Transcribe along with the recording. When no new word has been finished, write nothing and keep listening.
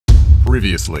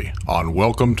Previously on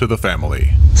Welcome to the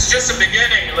Family. It's just the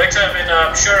beginning. Later,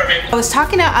 I was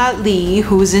talking to Ali,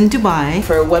 who's in Dubai,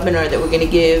 for a webinar that we're going to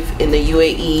give in the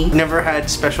UAE. Never had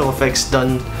special effects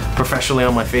done professionally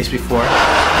on my face before.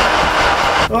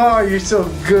 Oh, you're so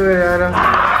good,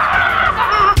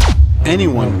 Anna.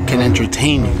 Anyone can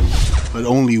entertain you, but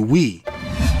only we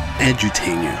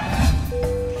edutain you.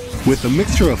 With a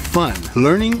mixture of fun,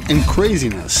 learning, and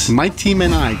craziness, my team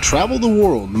and I travel the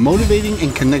world motivating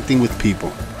and connecting with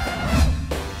people.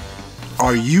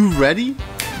 Are you ready?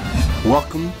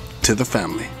 Welcome to the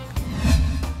family.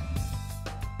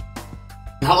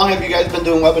 How long have you guys been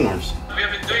doing webinars? we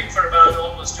have been doing for about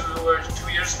almost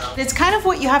 2 years now. It's kind of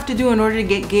what you have to do in order to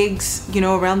get gigs, you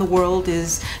know, around the world.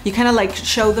 Is you kind of like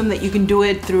show them that you can do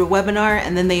it through a webinar,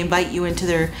 and then they invite you into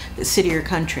their city or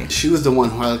country. She was the one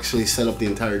who actually set up the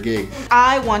entire gig.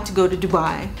 I want to go to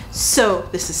Dubai, so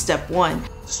this is step one.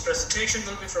 This presentation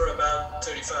will be for about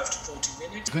 35 to 40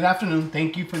 minutes. Good afternoon.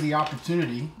 Thank you for the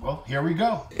opportunity. Well, here we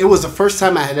go. It was the first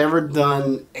time I had ever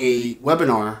done a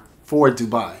webinar for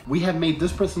Dubai. We have made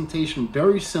this presentation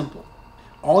very simple.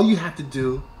 All you have to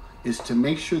do is to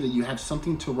make sure that you have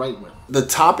something to write with. The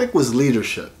topic was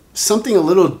leadership. Something a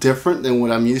little different than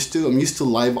what I'm used to. I'm used to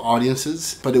live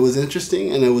audiences, but it was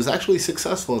interesting and it was actually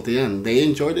successful at the end. They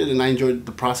enjoyed it and I enjoyed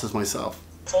the process myself.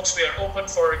 Folks, we are open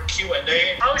for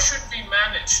Q&A. How should we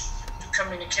manage to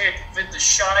communicate with the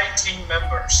shy team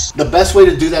members? The best way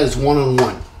to do that is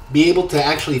one-on-one. Be able to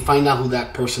actually find out who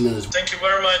that person is. Thank you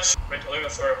very much, Great Olivia,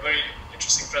 for a very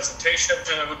interesting presentation.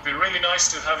 And it would be really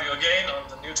nice to have you again on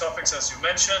the new topics as you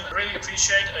mentioned. Really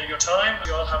appreciate your time.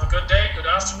 You all have a good day, good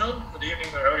afternoon, good evening,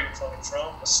 wherever you're calling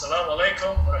from. Assalamu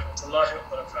alaikum wa rahmatullahi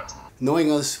wa barakatuh.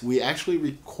 Knowing us, we actually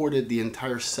recorded the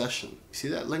entire session. See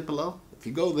that link below? If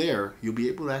you go there, you'll be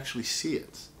able to actually see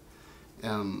it.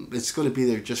 It's going to be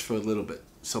there just for a little bit.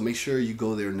 So make sure you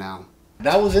go there now.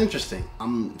 That was interesting.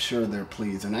 I'm sure they're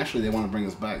pleased. And actually, they want to bring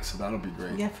us back, so that'll be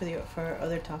great. Yeah, for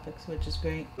other topics, which is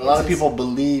great. A lot of people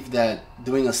believe that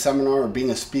doing a seminar or being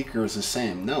a speaker is the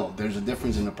same. No, there's a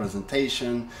difference in a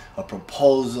presentation, a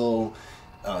proposal,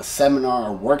 a seminar,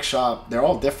 a workshop. They're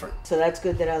all different. So that's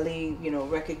good that Ali, you know,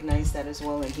 recognized that as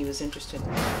well, and he was interested.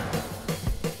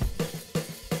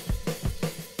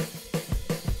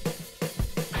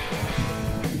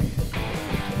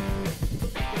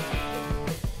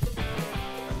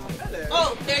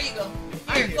 Oh, there you go.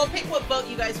 Here, go pick what boat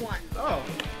you guys want. Oh.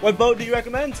 What boat do you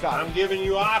recommend, Scott? I'm giving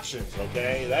you options,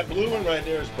 okay? That blue one right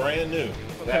there is brand new.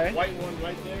 Okay. That white one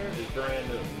right there is brand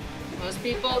new. Most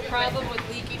people's problem with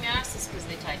leaky mass is because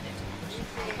they tighten it too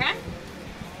much. Okay?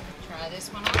 Try this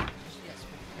one on.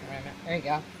 There you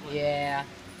go. Yeah.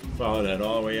 Follow that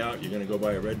all the way out. You're going to go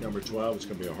by a red number 12. It's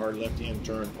going to be a hard left-hand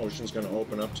turn. Ocean's going to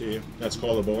open up to you. That's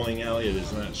called a bowling alley. It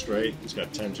is not straight. It's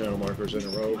got 10 channel markers in a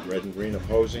row, red and green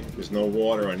opposing. There's no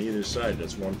water on either side.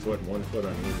 That's 1 foot and 1 foot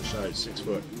on either side, 6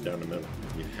 foot down the middle.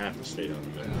 You have to stay down the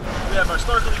middle. We have our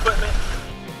snorkel equipment.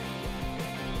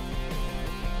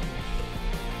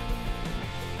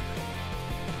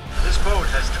 This boat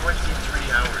has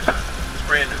 23 hours on it. It's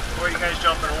brand new. Before you guys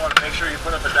jump in the water, make sure you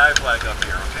put up a dive flag up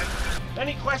here, okay?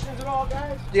 Any questions at all,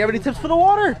 guys? Do you have any tips for the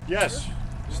water? Yes.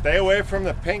 Stay away from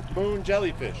the pink moon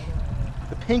jellyfish.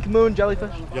 The pink moon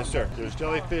jellyfish? Yes, sir. There's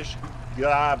jellyfish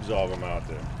gobs of them out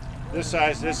there. This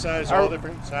size, all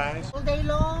different size. All day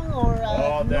long or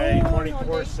all day,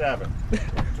 24/7.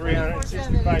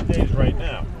 365 days right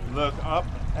now. Look up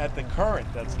at the current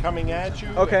that's coming at you.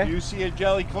 Okay. If you see a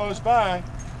jelly close by,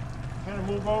 kind of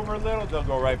move over a little, they'll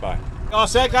go right by. All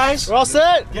set, guys? We're all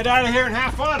set. Get out of here and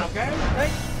have fun, okay?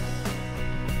 Right.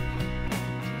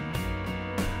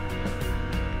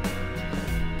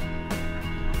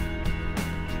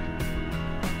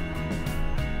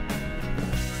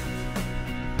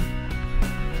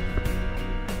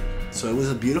 So it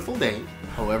was a beautiful day.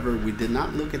 However, we did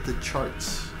not look at the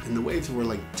charts. And the waves were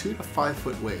like 2 to 5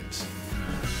 foot waves.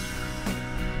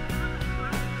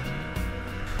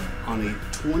 On a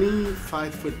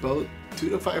 25-foot boat, 2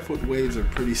 to 5 foot waves are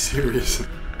pretty serious.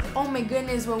 Oh my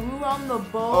goodness, when we were on the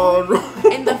boat, Oh, no.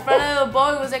 in the front of the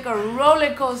boat, it was like a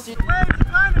roller coaster.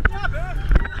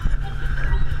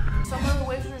 Some of the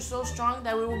waves were so strong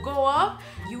that we would go up,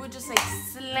 you would just like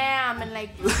slam and like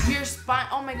your spine.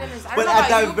 Oh my goodness! I don't But know at about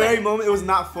that you, very but moment, it was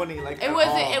not funny. Like it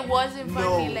wasn't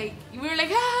funny. No. Like we were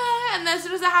like ah, and then as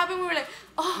soon as that happened, we were like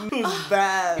oh. It was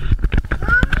bad.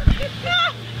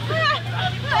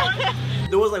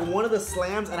 There was like one of the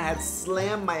slams, and I had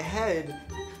slammed my head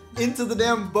into the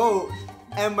damn boat,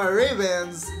 and my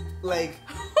Ray-Bans like.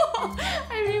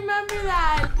 I remember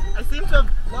that. I seem to have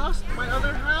lost my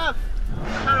other half.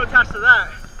 I'm trying to attach to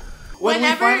that. when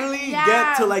we finally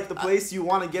get to like the place you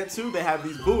want to get to, they have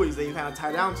these buoys that you kind of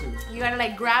tie down to. You gotta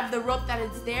like grab the rope that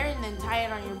is there and then tie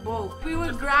it on your boat. We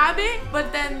would grab it,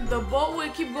 but then the boat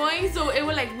would keep going, so it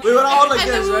would like we would all like and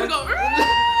this, then we right? would go.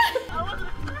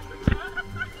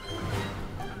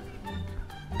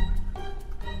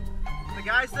 The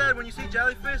guy said when you see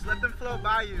jellyfish, let them float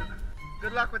by you.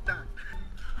 Good luck with that.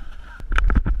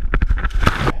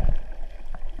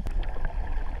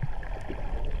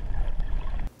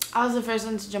 I was the first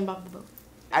one to jump off the boat.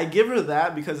 I give her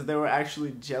that because there were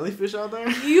actually jellyfish out there.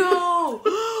 Yo!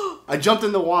 I jumped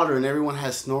in the water and everyone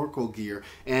has snorkel gear.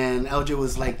 And LJ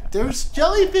was like, there's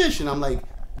jellyfish. And I'm like,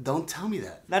 don't tell me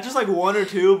that. Not just like one or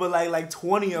two, but like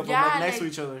 20 of them like next to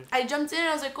each other. I jumped in and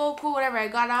I was like, oh, cool, whatever. I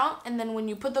got out. And then when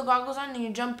you put the goggles on and you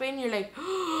jump in, you're like,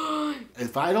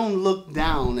 if I don't look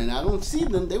down and I don't see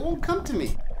them, they won't come to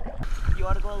me. You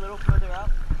want to go a little further out?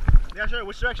 Yeah, sure.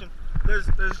 Which direction? There's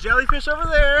jellyfish over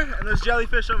there and there's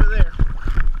jellyfish over there.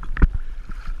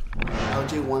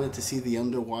 LJ wanted to see the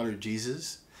underwater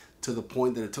Jesus to the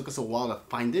point that it took us a while to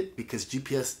find it because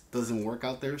GPS doesn't work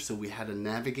out there, so we had to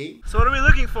navigate. So what are we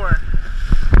looking for?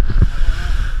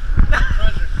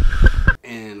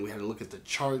 And we had to look at the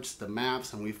charts, the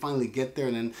maps, and we finally get there.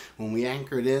 And then when we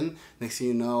anchored in, next thing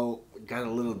you know, got a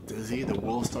little dizzy. The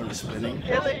world started spinning.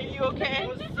 Are you okay?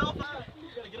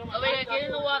 Oh wait, get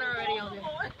in the water already.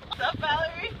 What's up,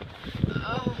 Valerie?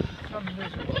 Oh,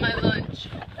 my lunch.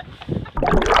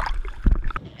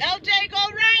 LJ, go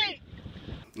right!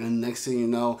 And next thing you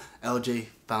know, LJ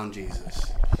found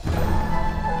Jesus.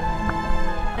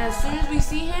 And as soon as we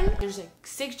see him, there's like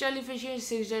 6 jellyfish here,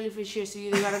 6 jellyfish here. So you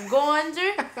either gotta go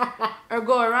under or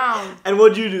go around. And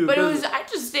what'd you do? But it was, I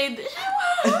just stayed there.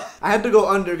 I had to go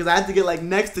under because I had to get like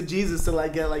next to Jesus to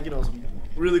like get like, you know, some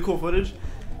really cool footage.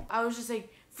 I was just like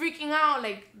freaking out,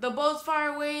 like the boat's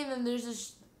far away and then there's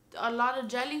just a lot of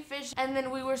jellyfish, and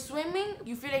then we were swimming.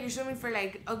 You feel like you're swimming for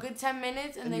like a good 10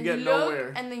 minutes and then you get look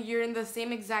nowhere. and then you're in the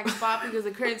same exact spot because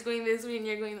the current's going this way and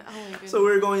you're going, oh my goodness. So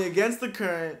we were going against the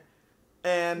current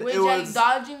and it was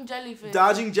dodging jellyfish.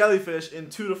 Dodging jellyfish in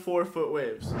 2 to 4 foot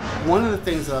waves. One of the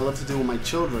things that I love to do with my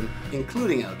children,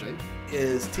 including LJ,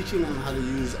 is teaching them how to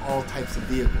use all types of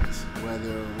vehicles,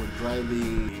 whether we're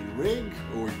driving a rig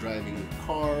or driving a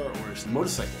car or a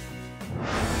motorcycle.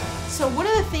 So one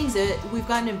of the things that we've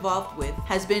gotten involved with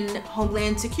has been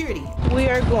Homeland Security. We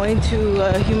are going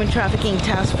to a human trafficking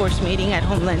task force meeting at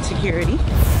Homeland Security.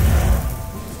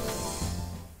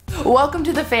 Welcome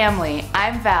to the family.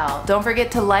 I'm Val. Don't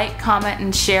forget to like, comment,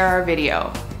 and share our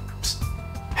video.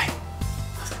 Hey.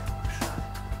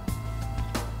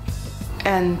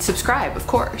 And subscribe, of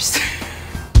course.